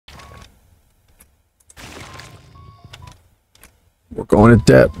We're going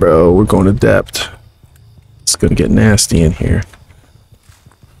Adept, bro. We're going Adept. It's gonna get nasty in here.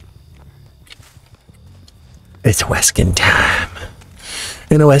 It's Weskin time.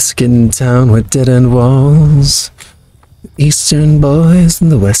 In a Weskin town with dead end walls. Eastern boys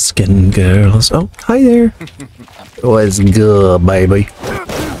and the Weskin girls. Oh, hi there. What's good, baby?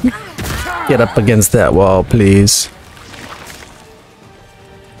 Get up against that wall, please.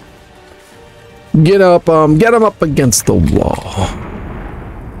 Get him up against the wall.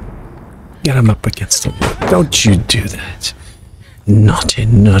 Get him up against the wall. Don't you do that. Naughty,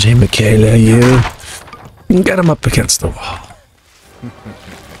 naughty Michaela, you. Get him up against the wall.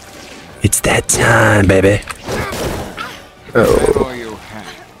 It's that time, baby. Oh.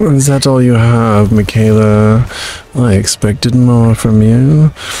 Is that all you have, Michaela? I expected more from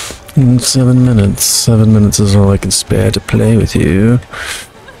you. 7 minutes. 7 minutes is all I can spare to play with you.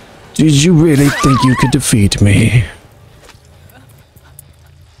 Did you really think you could defeat me?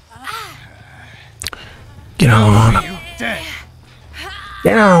 Get on up.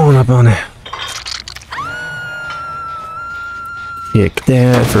 Get on up on it. Kick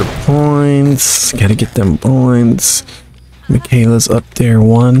that for points. Gotta get them points. Michaela's up there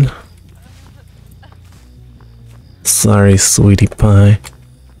 1. Sorry, sweetie pie.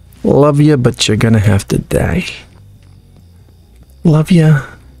 Love ya, but you're gonna have to die. Love ya.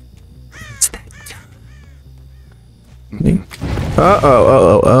 It's that time.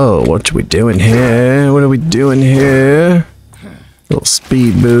 Oh. What are we doing here? What are we doing here? Little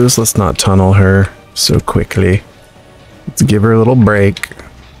speed boost. Let's not tunnel her so quickly. Let's give her a little break.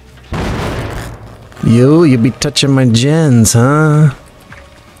 You be touching my gens, huh?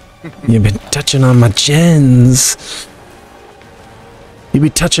 You've been touching on my gens. You be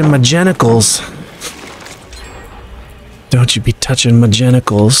touching my genitals. Don't you be touching my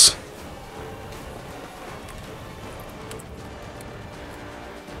genitals.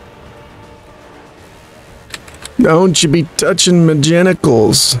 Don't you be touching my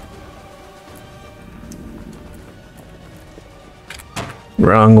genitals.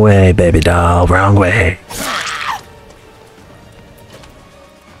 Wrong way, baby doll. Wrong way.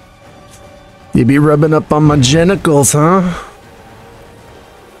 You be rubbing up on my genitals, huh?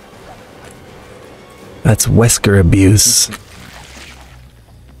 That's Wesker abuse.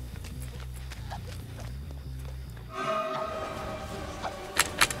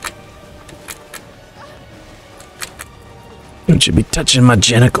 Don't you be touching my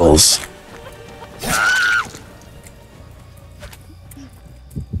genitals.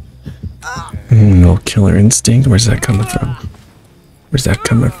 No killer instinct. Where's that coming from? Where's that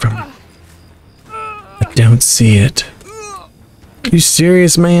coming from? I don't see it. You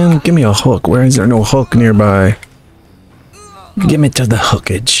serious, man? Give me a hook. Where is there no hook nearby? Give me to the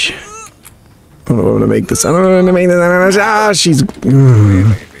hookage. I don't know how to make this. I don't know how to make this. Ah, she's.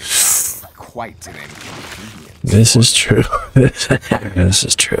 Quite an inconvenience. This is true. This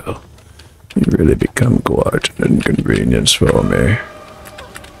is true. You really become quite an inconvenience for me.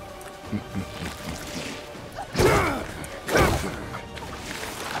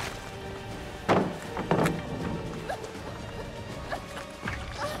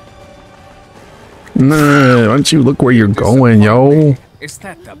 Nah, why don't you look where you're going, yo? Is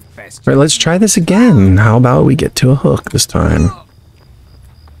that the best? Alright, let's try this again. How about we get to a hook this time?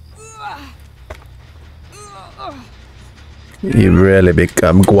 You really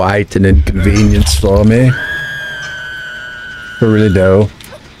become quite an inconvenience for me. For really though.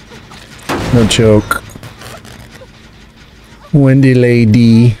 No joke. Wendy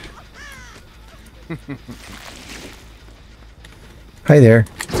lady. Hi there.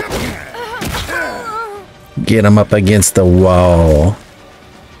 Get him up against the wall.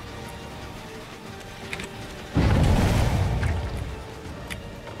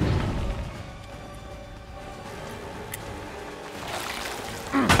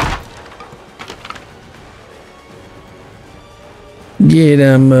 Get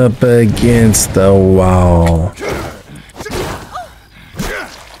him up against the wall.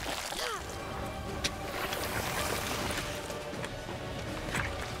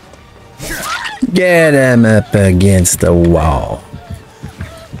 Get him up against the wall.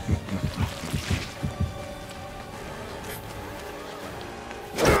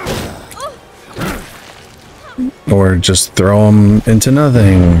 Or just throw him into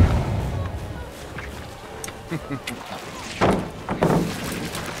nothing.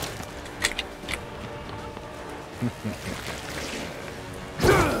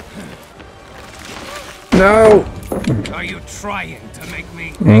 No! Are you trying to make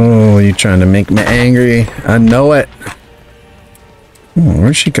me? Oh, you trying to make me angry? I know it. Oh,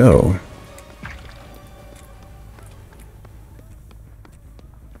 where'd she go?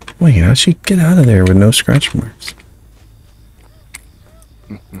 How'd she get out of there with no scratch marks?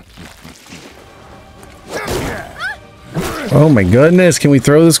 Oh my goodness, can we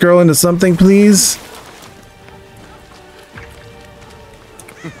throw this girl into something, please?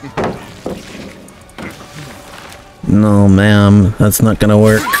 No, ma'am, that's not gonna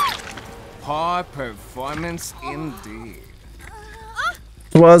work. Poor performance indeed.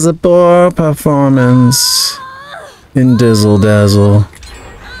 Was a poor performance in Dizzle Dazzle.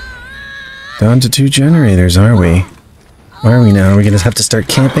 Down to 2 generators, are we? Why are we now? Are we gonna have to start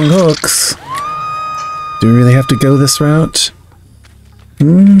camping hooks? Do we really have to go this route?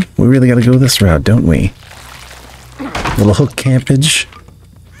 We really gotta go this route, don't we? Little hook campage.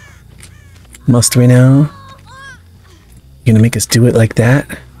 Must we now? You gonna make us do it like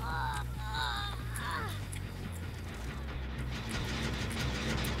that?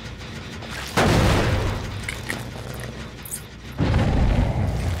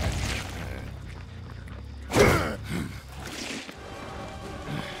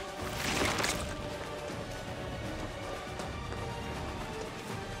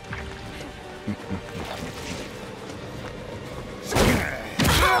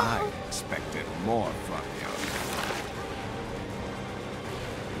 I expected more from you.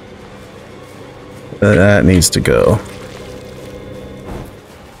 That needs to go.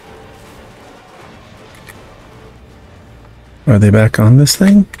 Are they back on this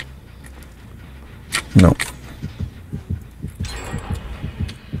thing? No.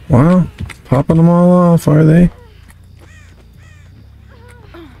 Wow, popping them all off, are they?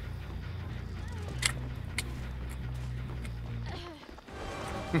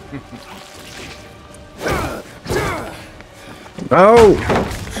 Oh!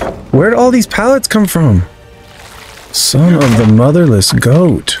 Where'd all these pallets come from? Son of the motherless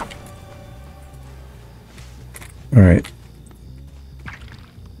goat. Alright.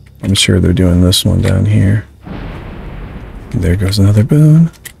 I'm sure they're doing this one down here. There goes another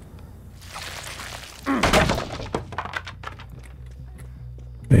boon.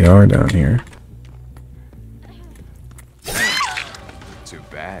 They are down here. Too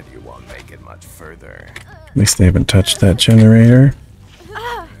bad you won't make it much further. At least they haven't touched that generator.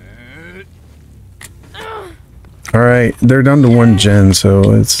 Alright, they're down to 1 gen, so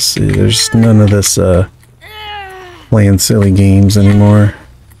there's none of this playing silly games anymore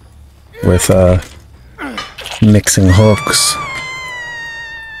with mixing hooks.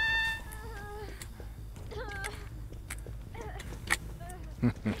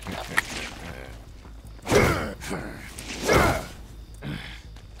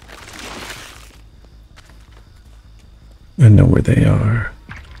 I know where they are.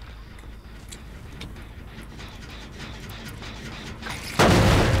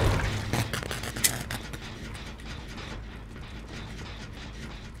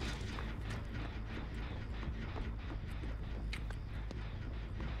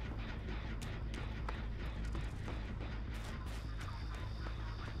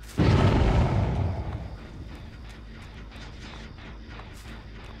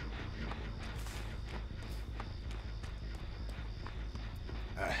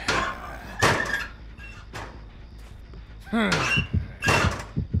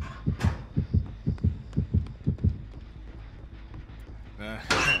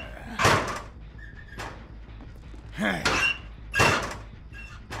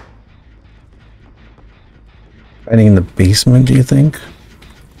 Hiding in the basement, do you think?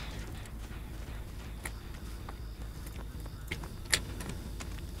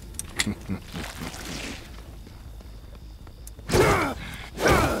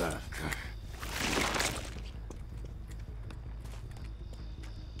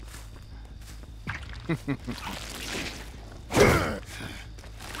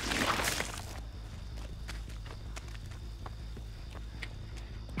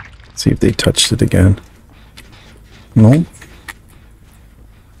 See if they touched it again. Nope.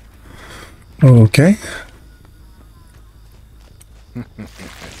 Okay.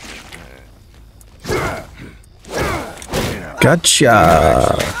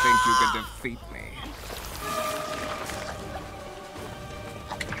 Gotcha. Think you can defeat me?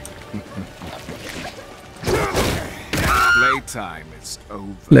 Playtime is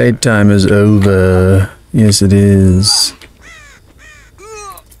over. Playtime is over. Yes, it is.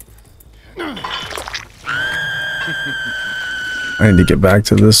 I need to get back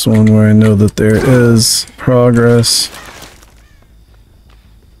to this one where I know that there is progress.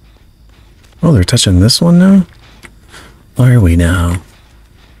 Oh, they're touching this one now? Are we now?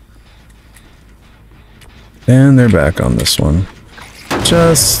 And they're back on this one.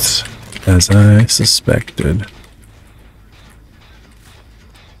 Just as I suspected.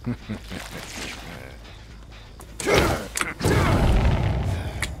 I'm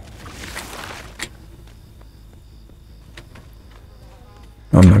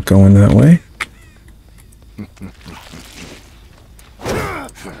not going that way.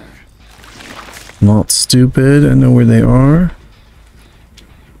 Not stupid, I know where they are.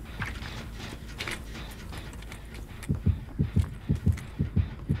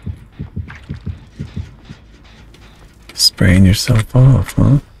 Spraying yourself off,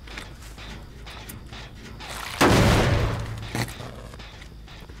 huh?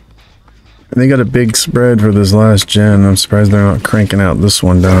 They got a big spread for this last gen. I'm surprised they're not cranking out this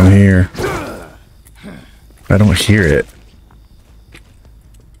one down here. I don't hear it.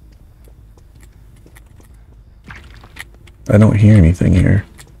 I don't hear anything here.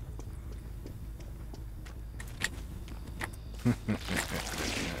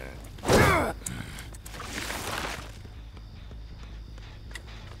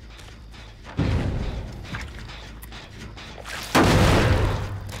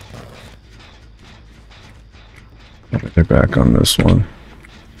 They're back on this one.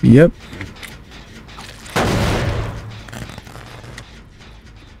 Yep.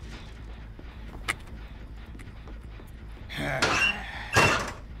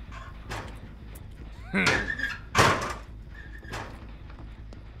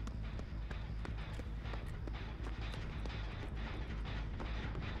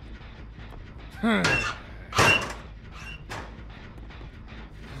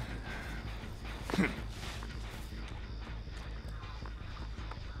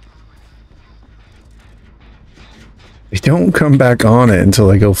 They don't come back on it until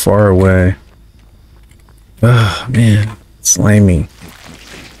I go far away. Oh, man. Slimy.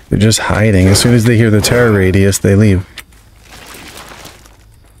 They're just hiding. As soon as they hear the terror radius, they leave.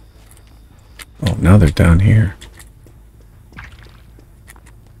 Oh, now they're down here.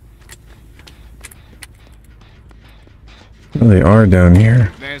 Well, they are down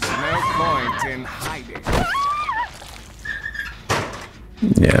here. There's no point in hiding.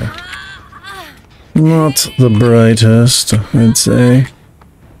 Yeah. Not the brightest, I'd say.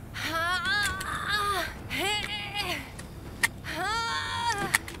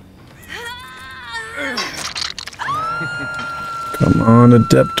 Come on,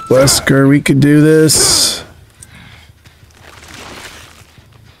 Adept Wesker, we could do this.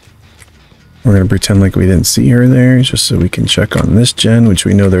 We're gonna pretend like we didn't see her there, just so we can check on this gen, which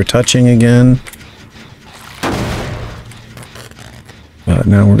we know they're touching again. But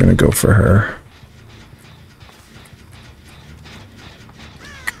now we're gonna go for her.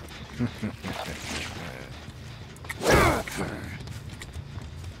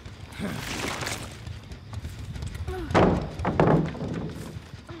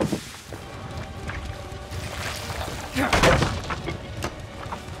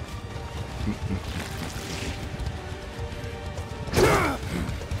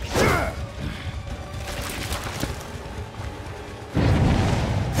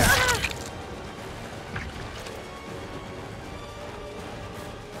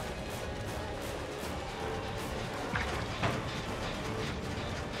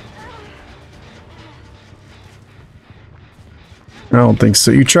 I don't think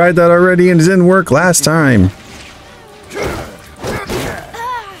so. You tried that already and it didn't work last time.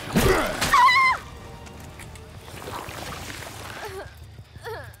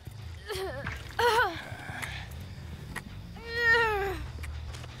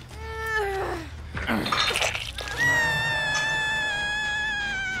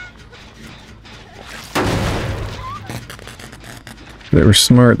 If they were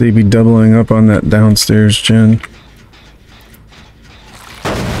smart, they'd be doubling up on that downstairs gen.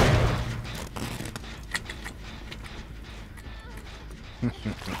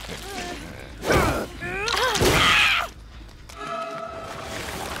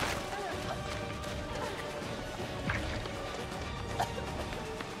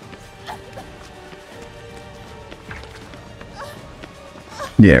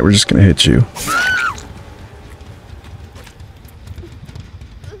 Yeah, we're just gonna hit you.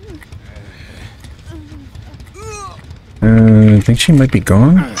 I think she might be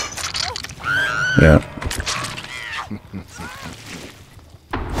gone. Yeah.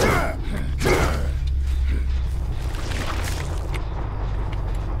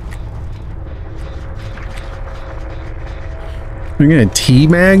 You're gonna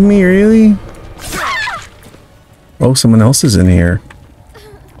teabag me, really? Oh, someone else is in here.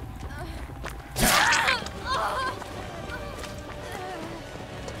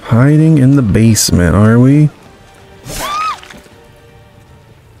 Hiding in the basement, are we?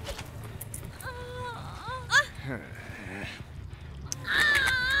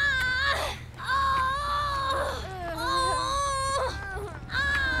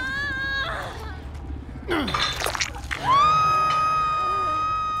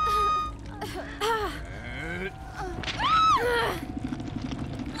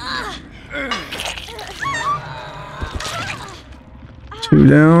 2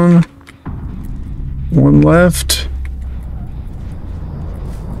 down. 1 left.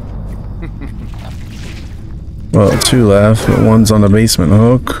 Well, 2 left, but 1's on the basement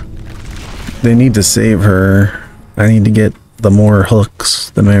hook. They need to save her. I need to get the more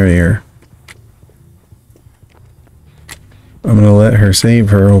hooks, the merrier. I'm gonna let her save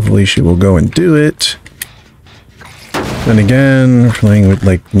her. Hopefully she will go and do it. Then again, we're playing with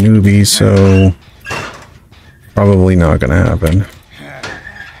like newbies, so probably not gonna happen.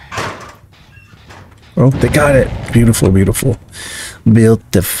 Oh, they got it. Beautiful, beautiful.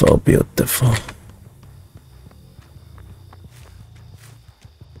 Beautiful, beautiful.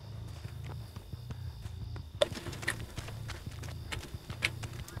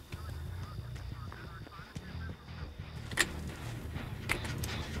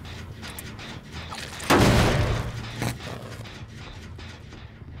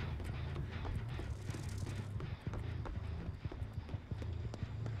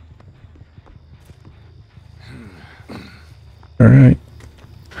 Alright.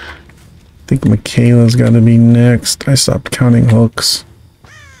 I think Michaela's got to be next. I stopped counting hooks.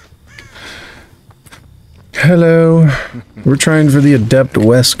 Hello. We're trying for the Adept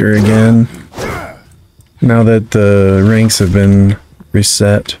Wesker again. Now that the ranks have been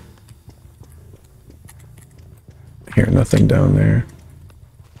reset. I hear nothing down there.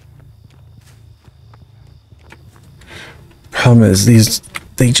 Problem is,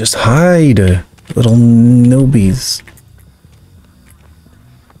 they just hide. Little newbies.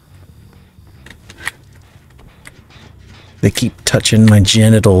 They keep touching my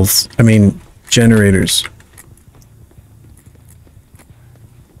genitals. I mean, generators.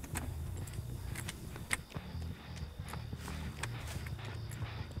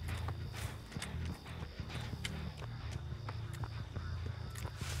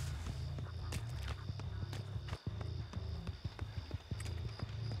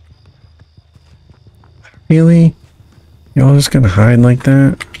 Really? Y'all just gonna hide like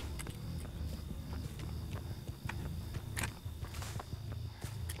that?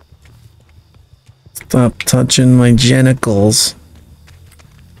 Stop touching my genitals.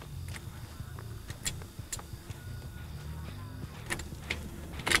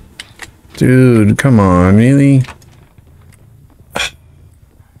 Dude, come on, really?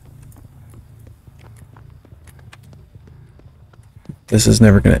 This is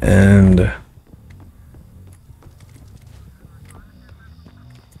never gonna end.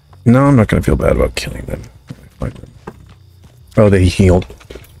 No, I'm not gonna feel bad about killing them. Oh, they healed.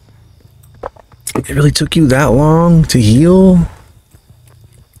 It really took you that long to heal?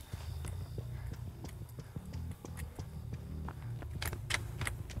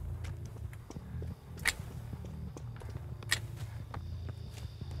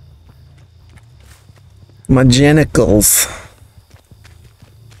 My genitals.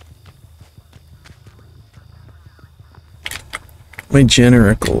 My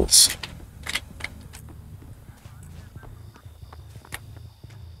genericals.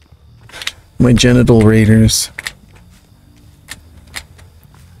 My genital raiders.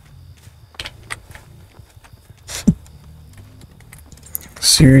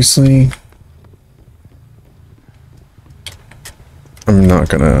 Seriously? I'm not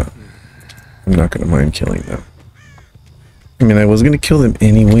gonna mind killing them. I mean, I was gonna kill them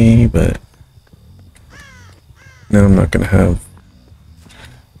anyway, but now I'm not gonna have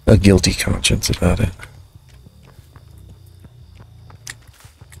a guilty conscience about it.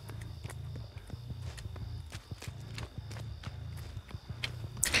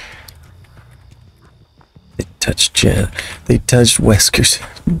 They touched Wesker's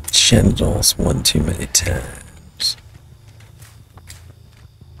genitals one too many times.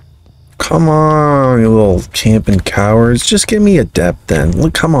 Come on, you little camping cowards. Just give me Adept then.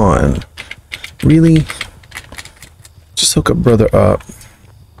 Look, come on. Really? Just hook a brother up.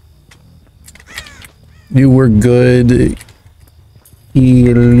 You were good.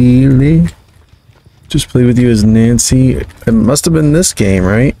 Just play with you as Nancy. It must have been this game,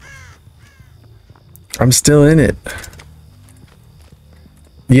 right? I'm still in it.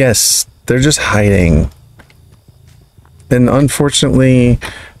 Yes, they're just hiding. And unfortunately,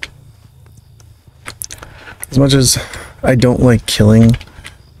 as much as I don't like killing,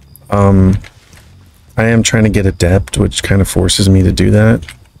 I am trying to get Adept, which kind of forces me to do that.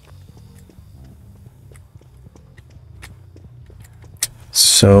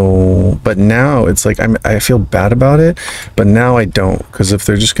 So, but now it's like I feel bad about it, but now I don't, because if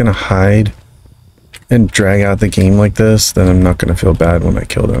they're just gonna hide and drag out the game like this, then I'm not gonna feel bad when I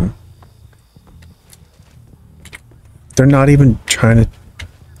kill them. They're not even trying to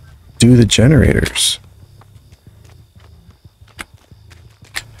do the generators.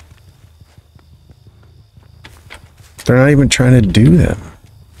 They're not even trying to do them.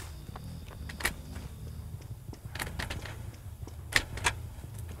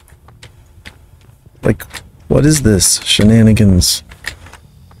 Like, what is this? Shenanigans.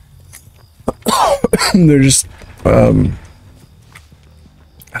 They're just, I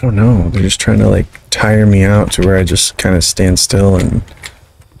don't know. They're just trying to, like, tire me out to where I just kind of stand still, and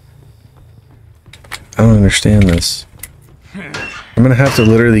I don't understand this. I'm gonna have to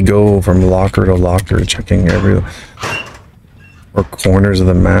literally go from locker to locker, checking every or corners of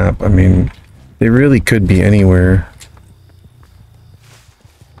the map. I mean, they really could be anywhere.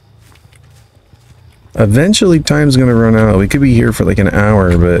 Eventually, time's gonna run out. We could be here for like an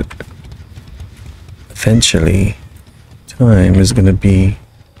hour, but eventually, time is gonna be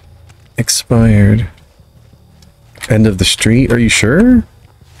expired. End of the street? Are you sure?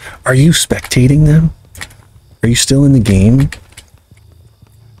 Are you spectating them? Are you still in the game?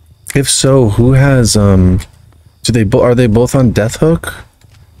 If so, who has are they both on death hook?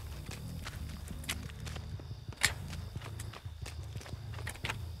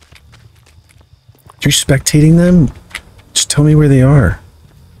 You're spectating them? Just tell me where they are.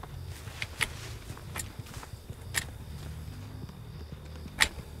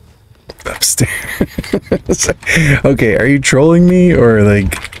 Upstairs. Okay, are you trolling me, or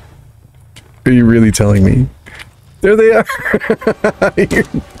like, are you really telling me? There they are.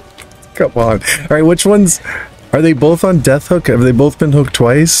 Come on. All right, which ones are they? Both on death hook? Have they both been hooked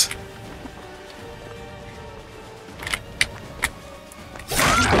twice?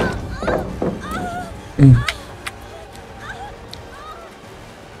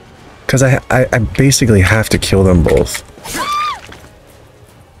 Because I basically have to kill them both.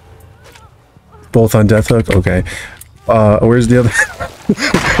 Both on death hook? Okay. Where's the other?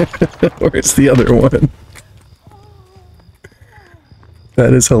 Where's the other one?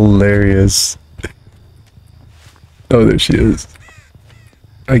 That is hilarious. Oh, there she is.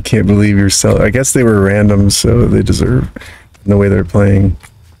 I can't believe you're selling. I guess they were random, so they deserve the way they're playing.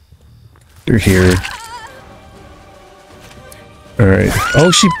 You're here. Alright.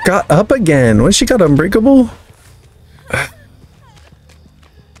 Oh, she got up again. What, she got unbreakable? They're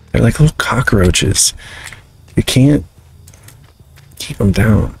like little cockroaches. You can't keep them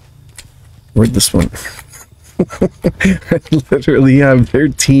down. Where'd this one? I literally have their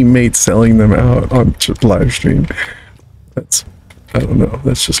teammates selling them out on live stream. That's, I don't know,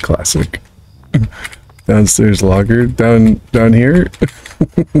 that's just classic. Downstairs locker, down here.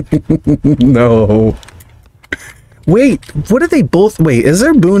 No. Wait, what are they both? Wait, is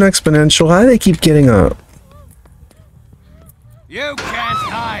there boon exponential? How do they keep getting up? You can't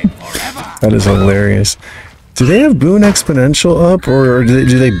hide forever. That is hilarious. Do they have boon exponential up, or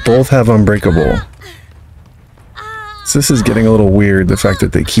do they both have unbreakable? So this is getting a little weird, the fact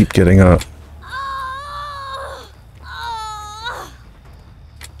that they keep getting up.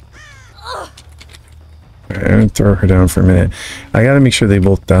 Alright, I'm gonna throw her down for a minute. I gotta make sure they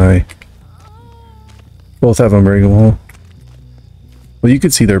both die. Both have unbreakable. Well, you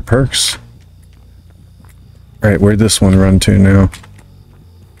could see their perks. Alright, where'd this one run to now?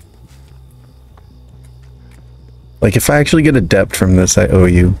 Like, if I actually get Adept from this, I owe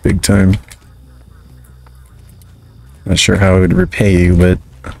you big time. Not sure how I would repay you, but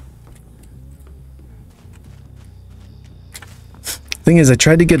thing is, I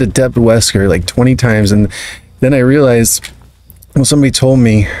tried to get Adept Wesker like 20 times, and then I realized, well, somebody told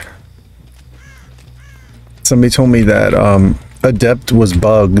me that Adept was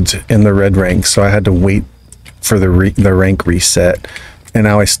bugged in the red rank, so I had to wait for the rank reset, and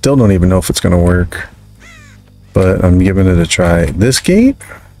now I still don't even know if it's gonna work, but I'm giving it a try. This gate?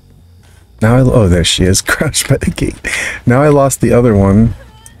 Now oh, there she is, crouched by the gate. Now I lost the other one.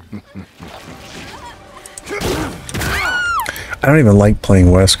 I don't even like playing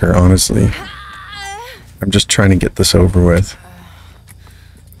Wesker, honestly. I'm just trying to get this over with.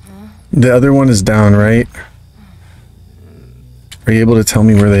 The other one is down, right? Are you able to tell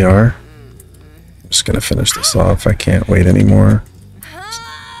me where they are? I'm just gonna finish this off. I can't wait anymore.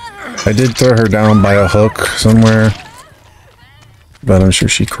 I did throw her down by a hook somewhere, but I'm sure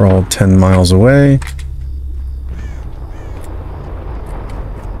she crawled 10 miles away.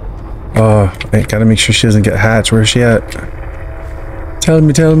 Oh, I gotta make sure she doesn't get hatched. Where is she at? Tell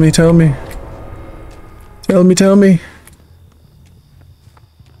me, tell me, tell me. Tell me, tell me.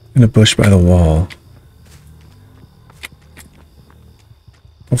 In a bush by the wall.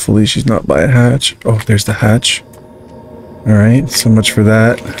 Hopefully she's not by a hatch. Oh, there's the hatch. Alright, so much for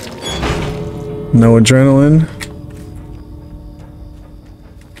that. No adrenaline.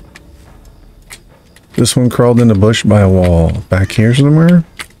 This one crawled in a bush by a wall. Back here somewhere?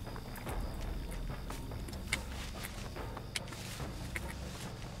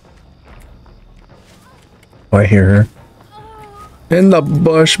 Oh, I hear her. In the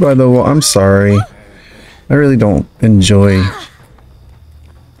bush by the wall. I'm sorry. I really don't enjoy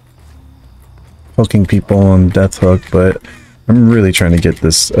hooking people on death hook, but I'm really trying to get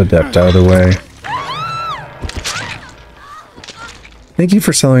this adept out of the way. Thank you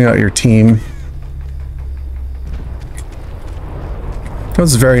for selling out your team. That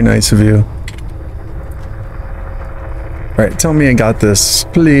was very nice of you. Alright, tell me I got this,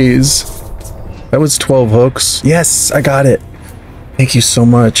 please. That was 12 hooks. Yes, I got it. Thank you so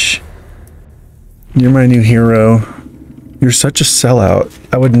much. You're my new hero. You're such a sellout.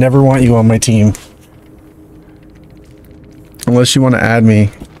 I would never want you on my team. Unless you want to add me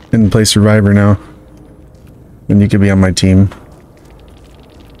and play Survivor now. Then you could be on my team.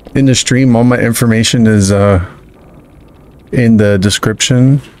 In the stream, all my information is in the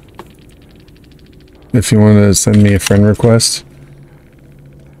description. If you want to send me a friend request.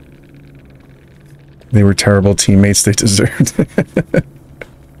 They were terrible teammates they deserved.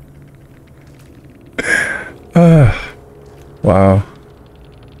 Wow.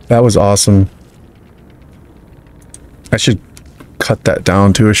 That was awesome. I should cut that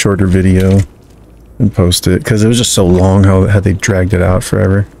down to a shorter video and post it, because it was just so long how they dragged it out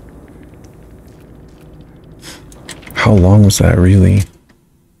forever. How long was that really?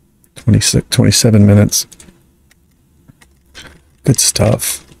 27 minutes. Good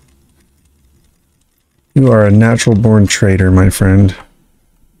stuff. You are a natural born traitor, my friend.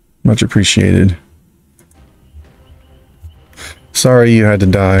 Much appreciated. Sorry you had to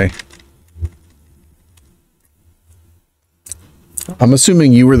die. I'm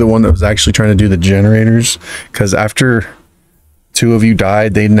assuming you were the one that was actually trying to do the generators, because after 2 of you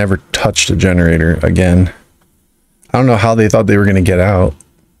died, they never touched a generator again. I don't know how they thought they were going to get out.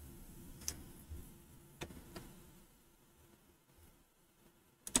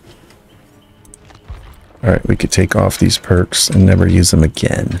 Alright, we could take off these perks and never use them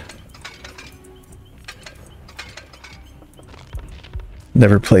again.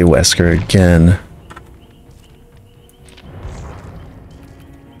 Never play Wesker again.